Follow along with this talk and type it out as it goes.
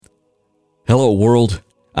Hello, world.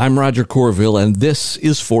 I'm Roger Corville, and this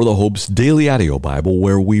is For the Hope's Daily Audio Bible,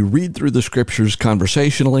 where we read through the Scriptures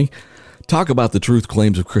conversationally, talk about the truth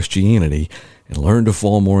claims of Christianity, and learn to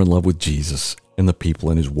fall more in love with Jesus and the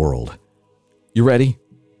people in His world. You ready?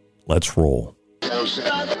 Let's roll.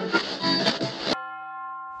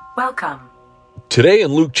 Welcome. Today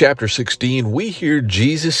in Luke chapter 16, we hear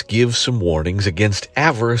Jesus give some warnings against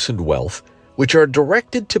avarice and wealth, which are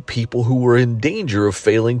directed to people who were in danger of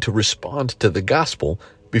failing to respond to the gospel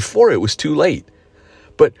before it was too late.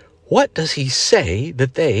 But what does he say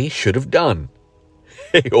that they should have done?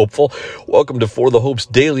 Hey, hopeful, welcome to For the Hope's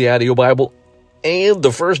Daily Audio Bible and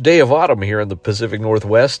the first day of autumn here in the Pacific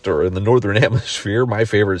Northwest, or in the Northern Hemisphere, my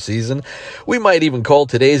favorite season. We might even call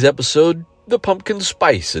today's episode the Pumpkin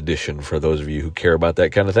Spice Edition, for those of you who care about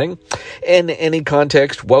that kind of thing. In any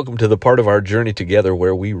context, welcome to the part of our journey together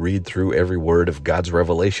where we read through every word of God's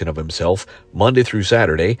revelation of Himself, Monday through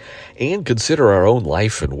Saturday, and consider our own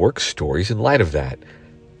life and work stories in light of that,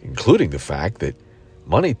 including the fact that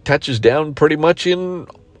money touches down pretty much in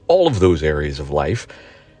all of those areas of life,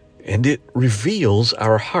 and it reveals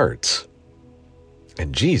our hearts.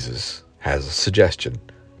 And Jesus has a suggestion.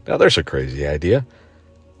 Now, there's a crazy idea.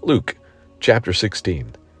 Luke chapter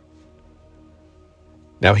 16.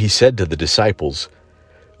 Now he said to the disciples,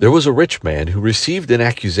 "There was a rich man who received an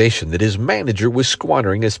accusation that his manager was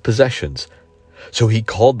squandering his possessions. So he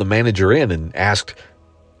called the manager in and asked,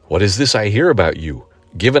 'What is this I hear about you?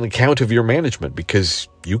 Give an account of your management, because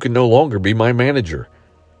you can no longer be my manager.'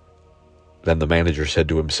 Then the manager said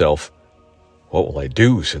to himself, 'What will I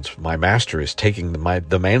do, since my master is taking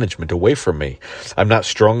the management away from me? I'm not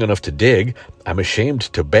strong enough to dig. I'm ashamed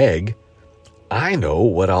to beg. I know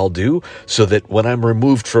what I'll do, so that when I'm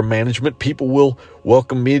removed from management, people will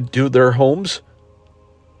welcome me to their homes.'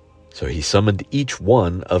 So he summoned each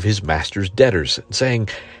one of his master's debtors, saying,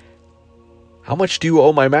 'How much do you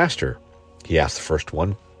owe my master?' He asked the first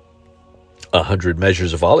one. 100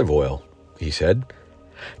 measures of olive oil,' he said.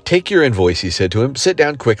 'Take your invoice,' he said to him. 'Sit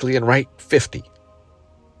down quickly and write 50.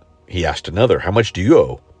 He asked another, 'How much do you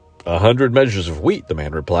owe?' 100 measures of wheat,' the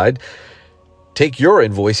man replied. 'Take your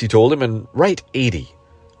invoice,' he told him, "and write 80.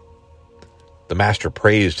 The master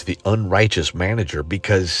praised the unrighteous manager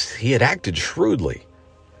because he had acted shrewdly.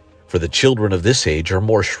 For the children of this age are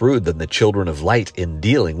more shrewd than the children of light in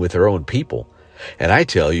dealing with their own people. And I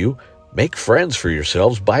tell you, make friends for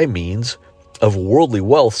yourselves by means of worldly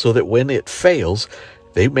wealth, so that when it fails,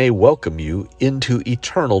 they may welcome you into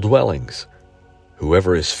eternal dwellings.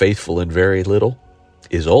 Whoever is faithful in very little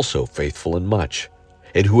is also faithful in much.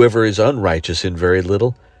 And whoever is unrighteous in very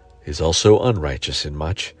little is also unrighteous in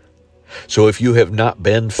much. So if you have not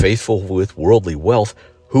been faithful with worldly wealth,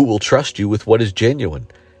 who will trust you with what is genuine?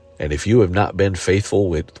 And if you have not been faithful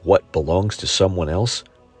with what belongs to someone else,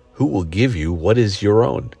 who will give you what is your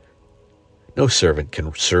own? No servant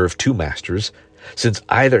can serve two masters, since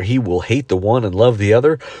either he will hate the one and love the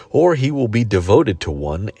other, or he will be devoted to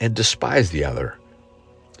one and despise the other.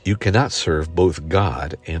 You cannot serve both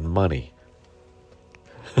God and money."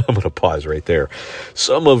 I'm going to pause right there.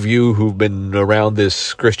 Some of you who've been around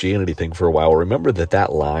this Christianity thing for a while remember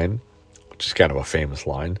that line, which is kind of a famous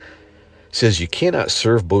line, says you cannot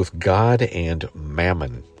serve both God and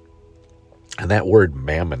mammon. And that word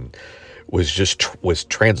mammon was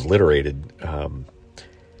transliterated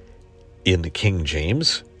in the King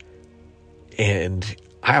James. And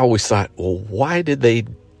I always thought, well, why did they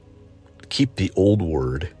keep the old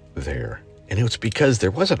word there? And it was because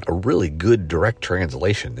there wasn't a really good direct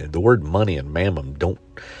translation. The word money and mammon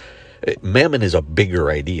mammon is a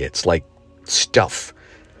bigger idea. It's like stuff,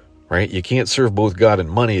 right? You can't serve both God and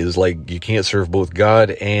money is like you can't serve both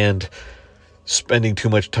God and spending too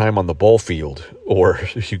much time on the ball field, or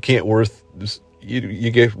you can't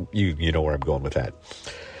you know where I'm going with that.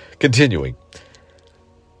 Continuing.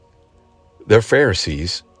 The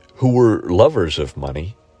Pharisees, who were lovers of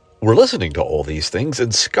money, were listening to all these things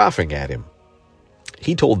and scoffing at him.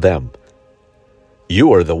 He told them,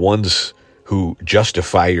 "You are the ones who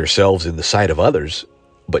justify yourselves in the sight of others,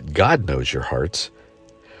 but God knows your hearts.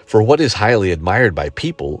 For what is highly admired by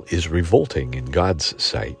people is revolting in God's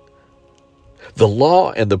sight. The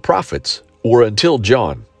law and the prophets were until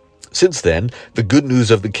John. Since then, the good news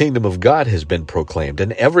of the kingdom of God has been proclaimed,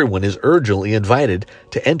 and everyone is urgently invited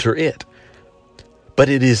to enter it. But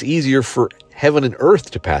it is easier for heaven and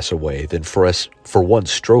earth to pass away than for one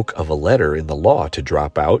stroke of a letter in the law to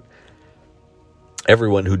drop out.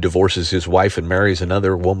 Everyone who divorces his wife and marries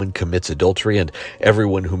another woman commits adultery, and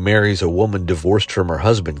everyone who marries a woman divorced from her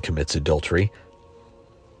husband commits adultery.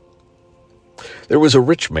 There was a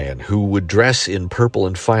rich man who would dress in purple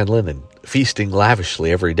and fine linen, feasting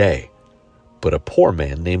lavishly every day. But a poor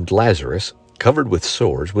man named Lazarus, covered with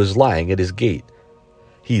sores, was lying at his gate.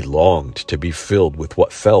 He longed to be filled with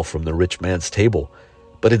what fell from the rich man's table,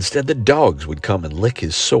 but instead the dogs would come and lick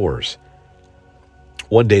his sores.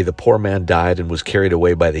 One day the poor man died and was carried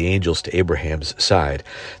away by the angels to Abraham's side.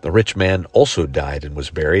 The rich man also died and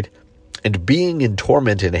was buried. And being in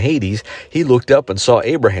torment in Hades, he looked up and saw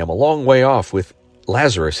Abraham a long way off with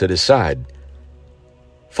Lazarus at his side.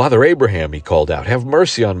 "Father Abraham," he called out, "have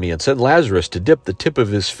mercy on me and send Lazarus to dip the tip of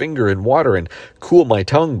his finger in water and cool my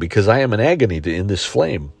tongue, because I am in agony in this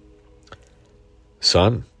flame."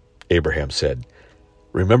 "Son," Abraham said,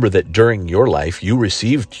 "remember that during your life you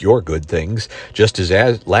received your good things, just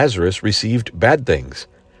as Lazarus received bad things.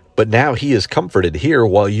 But now he is comforted here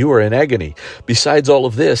while you are in agony. Besides all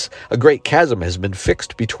of this, a great chasm has been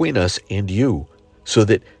fixed between us and you, so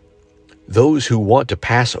that those who want to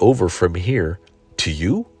pass over from here to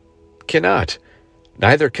you cannot.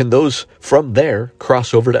 Neither can those from there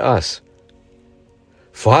cross over to us."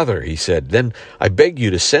 "Father," he said, "then I beg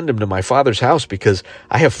you to send him to my father's house, because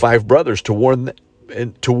I have 5 brothers to warn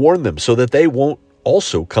them, so that they won't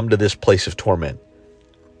also come to this place of torment."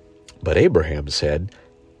 But Abraham said,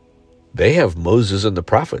 "They have Moses and the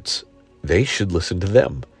prophets. They should listen to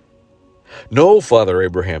them." "No, Father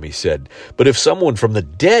Abraham," he said, "but if someone from the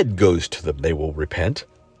dead goes to them, they will repent."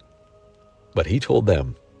 But he told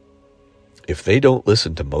them, "If they don't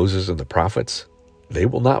listen to Moses and the prophets, they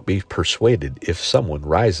will not be persuaded if someone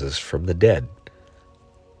rises from the dead."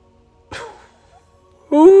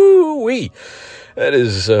 Ooh-wee! That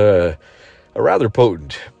is a rather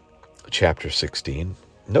potent chapter 16.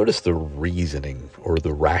 Notice the reasoning or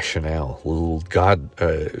the rationale.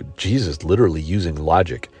 Jesus literally using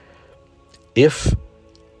logic. If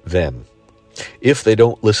they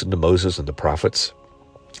don't listen to Moses and the prophets,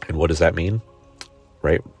 and what does that mean?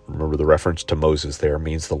 Right? Remember the reference to Moses there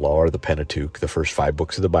means the law or the Pentateuch, the first 5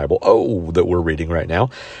 books of the Bible, that we're reading right now,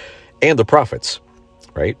 and the prophets,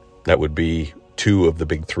 right? That would be 2 of the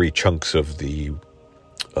big 3 chunks of the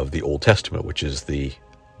Old Testament, which is the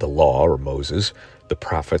law or Moses, the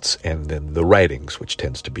prophets, and then the writings, which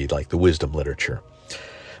tends to be like the wisdom literature.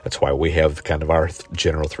 That's why we have kind of our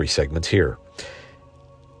general 3 segments here.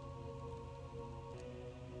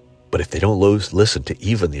 But if they don't listen to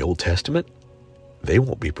even the Old Testament, they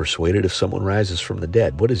won't be persuaded if someone rises from the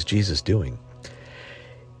dead. What is Jesus doing?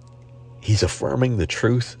 He's affirming the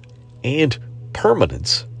truth and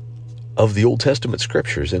permanence of the Old Testament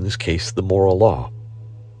scriptures, in this case, the moral law.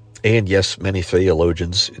 And yes, many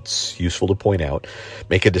theologians, it's useful to point out,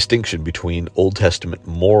 make a distinction between Old Testament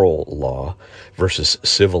moral law versus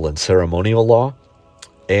civil and ceremonial law.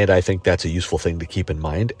 And I think that's a useful thing to keep in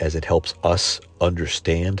mind, as it helps us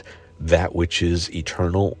understand that which is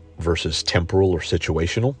eternal versus temporal or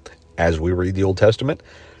situational as we read the Old Testament,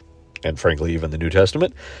 and frankly, even the New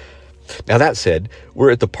Testament. Now, that said,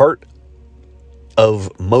 we're at the part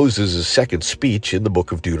of Moses' second speech in the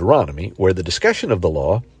book of Deuteronomy, where the discussion of the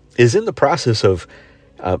law is in the process of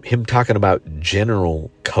him talking about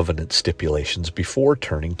general covenant stipulations before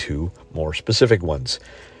turning to more specific ones.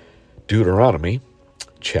 Deuteronomy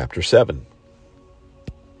chapter 7.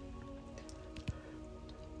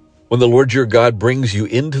 "When the Lord your God brings you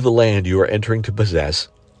into the land you are entering to possess,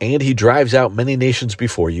 and he drives out many nations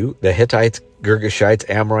before you, the Hittites, Girgashites,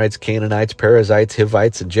 Amorites, Canaanites, Perizzites,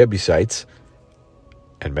 Hivites, and Jebusites,"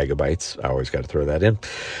 and Megabites, I always got to throw that in,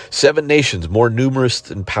 "7 nations more numerous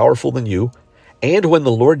and powerful than you, and when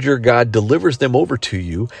the Lord your God delivers them over to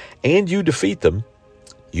you, and you defeat them,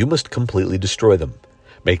 you must completely destroy them.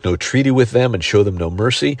 Make no treaty with them and show them no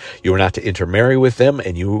mercy. You are not to intermarry with them,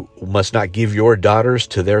 and you must not give your daughters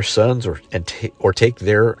to their sons or take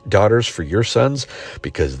their daughters for your sons,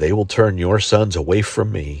 because they will turn your sons away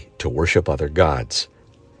from me to worship other gods.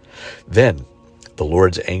 Then the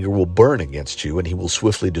Lord's anger will burn against you, and he will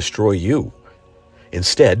swiftly destroy you.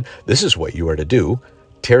 Instead, this is what you are to do: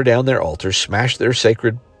 tear down their altars, smash their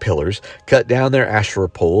sacred pillars, cut down their Asherah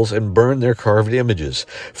poles, and burn their carved images.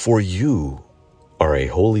 For you are a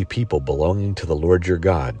holy people belonging to the Lord your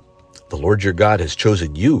God. The Lord your God has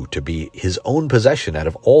chosen you to be his own possession out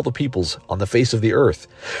of all the peoples on the face of the earth.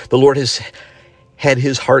 The Lord has had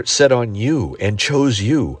his heart set on you and chose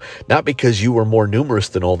you, not because you were more numerous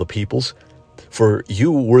than all the peoples, for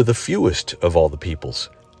you were the fewest of all the peoples,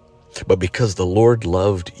 but because the Lord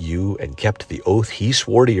loved you and kept the oath he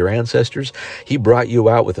swore to your ancestors. He brought you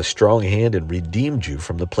out with a strong hand and redeemed you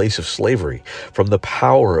from the place of slavery, from the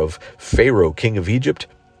power of Pharaoh, king of Egypt.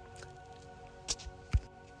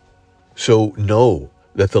 So know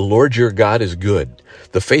that the Lord your God is good,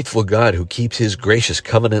 the faithful God who keeps his gracious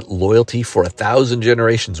covenant loyalty for 1,000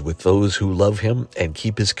 generations with those who love him and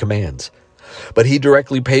keep his commands. But he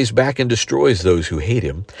directly pays back and destroys those who hate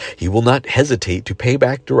him. He will not hesitate to pay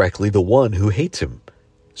back directly the one who hates him.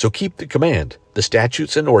 So keep the command, the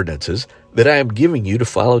statutes and ordinances that I am giving you to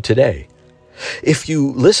follow today. If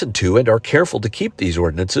you listen to and are careful to keep these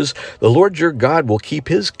ordinances, the Lord your God will keep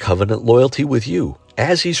his covenant loyalty with you,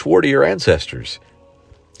 as he swore to your ancestors.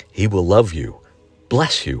 He will love you,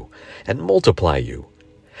 bless you, and multiply you.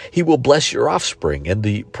 He will bless your offspring and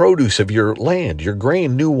the produce of your land, your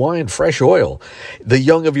grain, new wine, fresh oil, the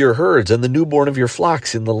young of your herds, and the newborn of your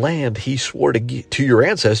flocks in the land he swore to your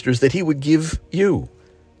ancestors that he would give you.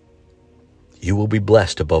 You will be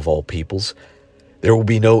blessed above all peoples. There will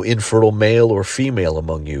be no infertile male or female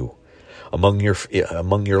among you, among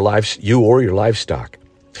your lives, you or your livestock.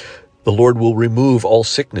 The Lord will remove all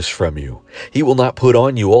sickness from you. He will not put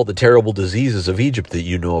on you all the terrible diseases of Egypt that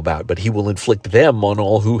you know about, but he will inflict them on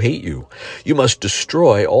all who hate you. You must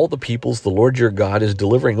destroy all the peoples the Lord your God is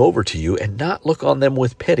delivering over to you, and not look on them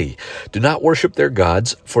with pity. Do not worship their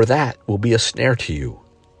gods, for that will be a snare to you.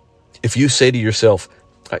 If you say to yourself,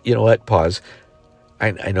 you know what, pause.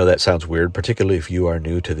 I know that sounds weird, particularly if you are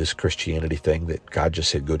new to this Christianity thing that God just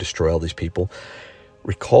said, go destroy all these people.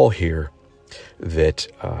 Recall here that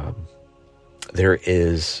there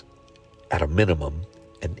is, at a minimum,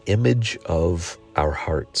 an image of our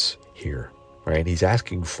hearts here, right? He's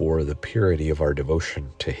asking for the purity of our devotion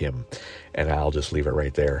to him, and I'll just leave it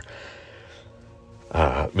right there.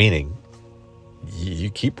 Meaning, you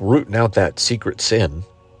keep rooting out that secret sin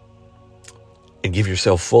and give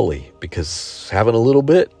yourself fully, because having a little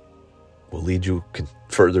bit will lead you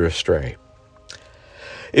further astray.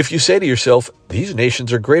 If you say to yourself, these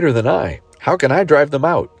nations are greater than I, how can I drive them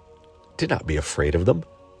out? Do not be afraid of them.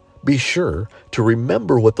 Be sure to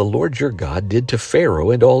remember what the Lord your God did to Pharaoh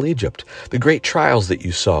and all Egypt, the great trials that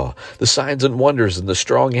you saw, the signs and wonders, and the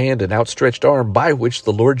strong hand and outstretched arm by which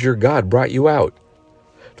the Lord your God brought you out.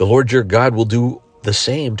 The Lord your God will do the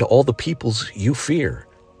same to all the peoples you fear.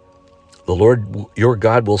 The Lord your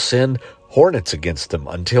God will send hornets against them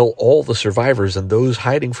until all the survivors and those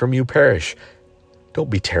hiding from you perish.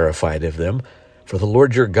 Don't be terrified of them, for the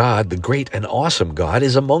Lord your God, the great and awesome God,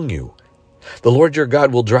 is among you. The Lord your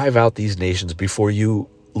God will drive out these nations before you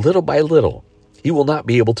little by little. You will not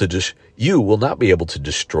be able to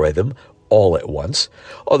destroy them all at once.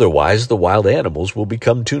 Otherwise, the wild animals will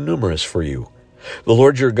become too numerous for you. The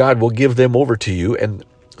Lord your God will give them over to you and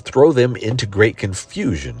throw them into great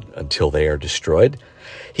confusion until they are destroyed.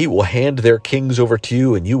 He will hand their kings over to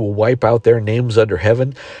you, and you will wipe out their names under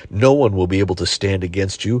heaven. No one will be able to stand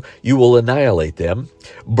against you. You will annihilate them.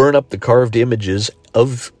 Burn up the carved images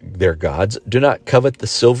of their gods. Do not covet the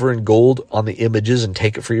silver and gold on the images and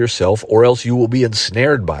take it for yourself, or else you will be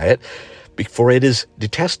ensnared by it, for it is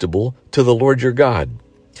detestable to the Lord your God.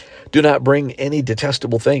 Do not bring any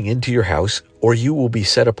detestable thing into your house, or you will be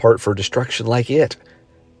set apart for destruction like it.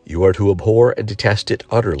 You are to abhor and detest it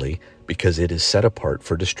utterly, because it is set apart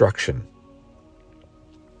for destruction.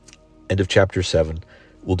 End of chapter 7.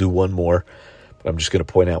 We'll do one more, but I'm just going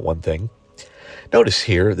to point out one thing. Notice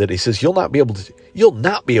here that he says you'll not be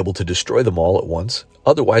able to destroy them all at once.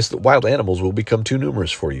 Otherwise, the wild animals will become too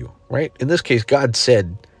numerous for you, right? In this case, God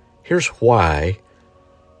said, here's why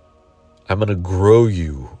I'm going to grow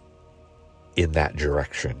you in that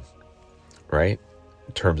direction, right?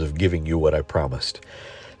 In terms of giving you what I promised.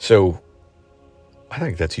 So I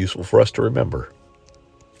think that's useful for us to remember.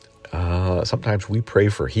 Sometimes we pray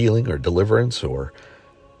for healing or deliverance, or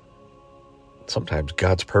sometimes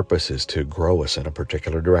God's purpose is to grow us in a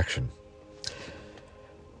particular direction.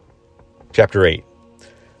 Chapter 8.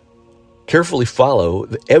 Carefully follow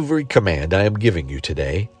every command I am giving you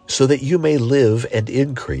today, so that you may live and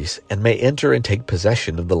increase and may enter and take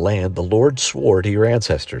possession of the land the Lord swore to your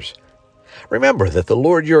ancestors. Remember that the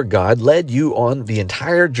Lord your God led you on the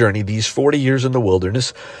entire journey these 40 years in the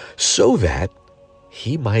wilderness, so that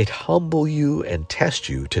he might humble you and test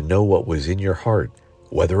you to know what was in your heart,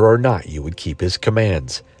 whether or not you would keep his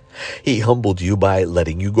commands. He humbled you by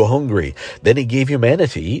letting you go hungry. Then he gave you manna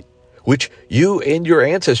to eat, which you and your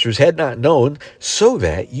ancestors had not known, so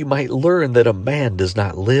that you might learn that a man does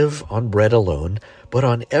not live on bread alone, but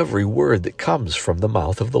on every word that comes from the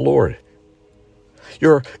mouth of the Lord.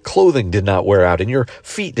 Your clothing did not wear out, and your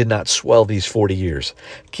feet did not swell these 40 years.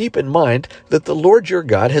 Keep in mind that the Lord your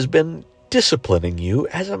God has been disciplining you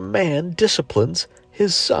as a man disciplines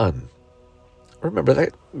his son. Remember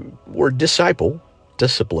that word disciple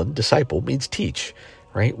means teach,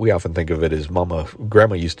 right? We often think of it as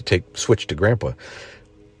grandma used to switch to grandpa,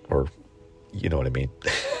 or you know what I mean.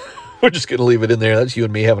 We're just going to leave it in there. That's you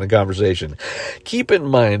and me having a conversation. Keep in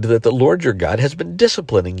mind that the Lord your God has been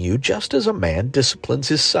disciplining you just as a man disciplines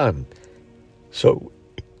his son. So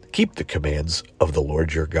keep the commands of the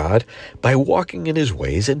Lord your God by walking in his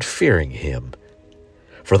ways and fearing him.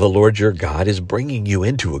 For the Lord your God is bringing you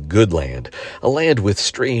into a good land, a land with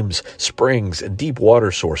streams, springs, and deep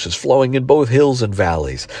water sources flowing in both hills and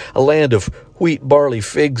valleys, a land of wheat, barley,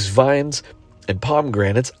 figs, vines, and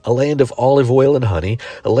pomegranates, a land of olive oil and honey,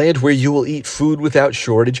 a land where you will eat food without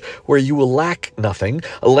shortage, where you will lack nothing,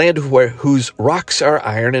 a land whose rocks are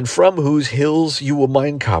iron, and from whose hills you will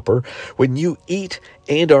mine copper. When you eat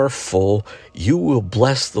and are full, you will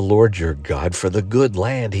bless the Lord your God for the good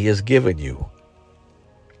land he has given you.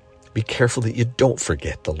 Be careful that you don't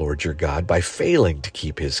forget the Lord your God by failing to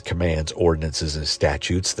keep his commands, ordinances, and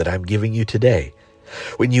statutes that I'm giving you today.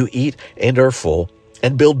 When you eat and are full,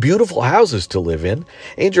 and build beautiful houses to live in,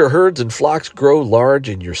 and your herds and flocks grow large,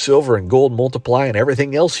 and your silver and gold multiply, and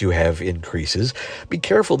everything else you have increases, be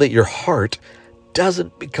careful that your heart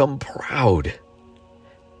doesn't become proud.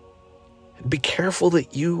 And be careful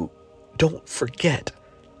that you don't forget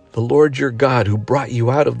the Lord your God who brought you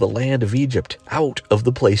out of the land of Egypt, out of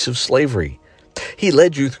the place of slavery. He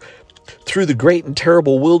led you through the great and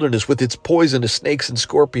terrible wilderness with its poisonous snakes and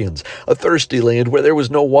scorpions, a thirsty land where there was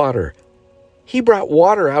no water. He brought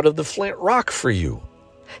water out of the flint rock for you.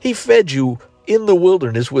 He fed you in the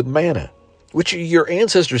wilderness with manna, which your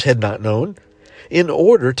ancestors had not known, in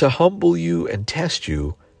order to humble you and test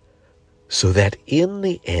you, so that in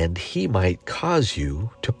the end he might cause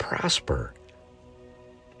you to prosper.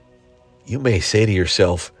 You may say to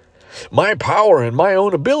yourself, my power and my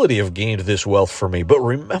own ability have gained this wealth for me. But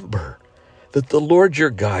remember that the Lord your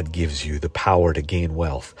God gives you the power to gain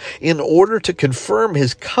wealth in order to confirm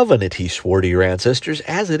his covenant he swore to your ancestors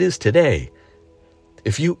as it is today.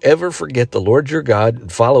 If you ever forget the Lord your God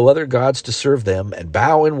and follow other gods to serve them and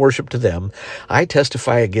bow in worship to them, I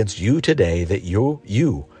testify against you today that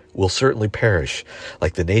you will certainly perish.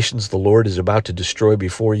 Like the nations the Lord is about to destroy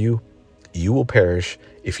before you, you will perish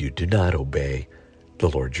if you do not obey the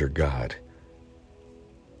Lord your God.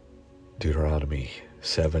 Deuteronomy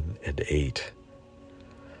 7 and 8.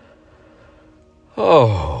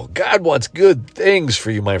 Oh, God wants good things for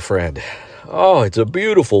you, my friend. Oh, it's a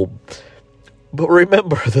beautiful... But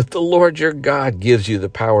remember that the Lord your God gives you the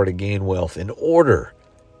power to gain wealth in order.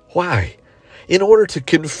 Why? In order to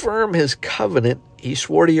confirm his covenant he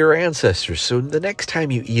swore to your ancestors. So the next time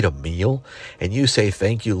you eat a meal and you say,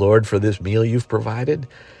 thank you, Lord, for this meal you've provided,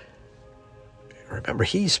 remember,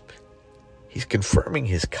 he's confirming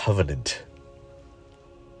his covenant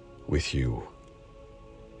with you.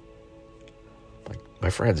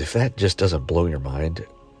 My friends, if that just doesn't blow your mind,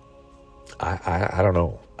 I don't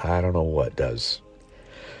know. I don't know what does.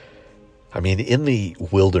 I mean, in the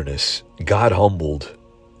wilderness, God humbled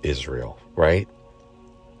Israel, right?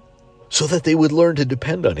 So that they would learn to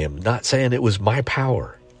depend on him, not saying it was my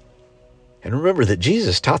power. And remember that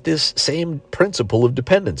Jesus taught this same principle of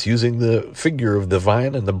dependence using the figure of the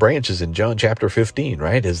vine and the branches in John chapter 15,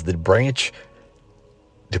 right? As the branch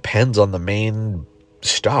depends on the main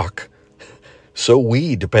stalk, so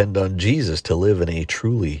we depend on Jesus to live in a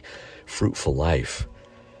truly fruitful life.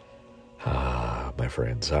 My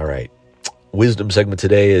friends. All right. Wisdom segment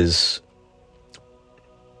today is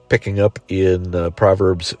picking up in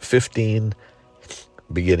Proverbs 15,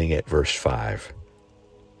 beginning at verse 5.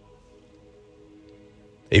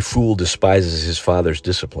 A fool despises his father's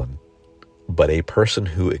discipline, but a person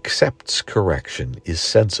who accepts correction is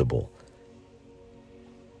sensible.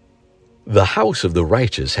 The house of the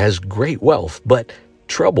righteous has great wealth, but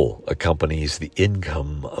trouble accompanies the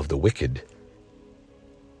income of the wicked.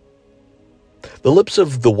 The lips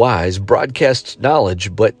of the wise broadcast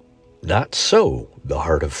knowledge, but not so the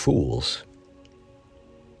heart of fools.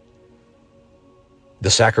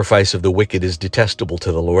 The sacrifice of the wicked is detestable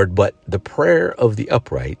to the Lord, but the prayer of the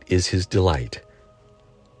upright is his delight.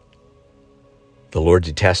 The Lord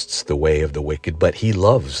detests the way of the wicked, but he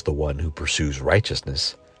loves the one who pursues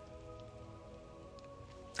righteousness.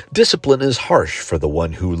 Discipline is harsh for the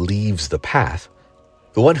one who leaves the path.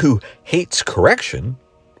 The one who hates correction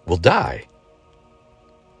will die.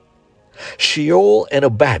 Sheol and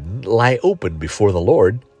Abaddon lie open before the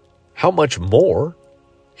Lord. How much more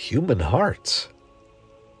human hearts?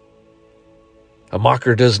 A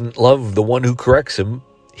mocker doesn't love the one who corrects him.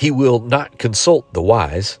 He will not consult the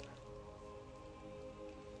wise.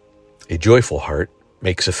 A joyful heart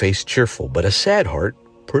makes a face cheerful, but a sad heart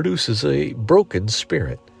produces a broken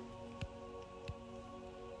spirit.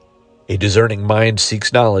 A discerning mind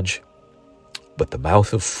seeks knowledge, but the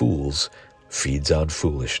mouth of fools feeds on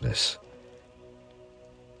foolishness.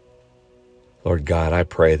 Lord God, I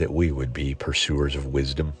pray that we would be pursuers of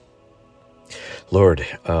wisdom. Lord,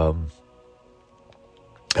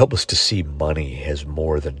 Help us to see money as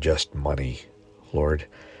more than just money, Lord.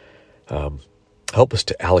 Help us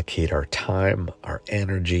to allocate our time, our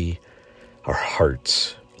energy, our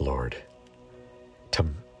hearts, Lord,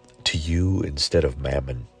 to you instead of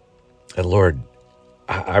mammon. And Lord,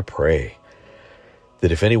 I pray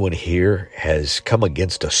that if anyone here has come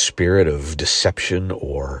against a spirit of deception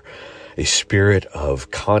or a spirit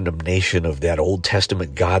of condemnation of that Old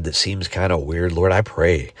Testament God that seems kind of weird, Lord, I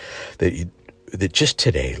pray that just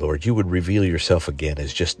today, Lord, you would reveal yourself again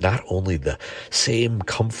as just not only the same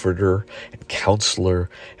comforter and counselor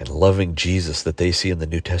and loving Jesus that they see in the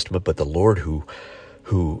New Testament, but the Lord who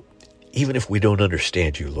even if we don't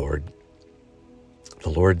understand you, Lord,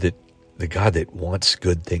 the God that wants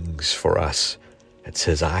good things for us and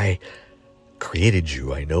says, I created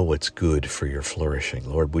you. I know what's good for your flourishing.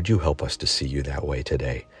 Lord, would you help us to see you that way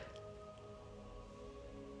today?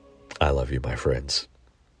 I love you, my friends.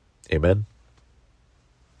 Amen.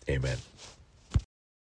 Amen.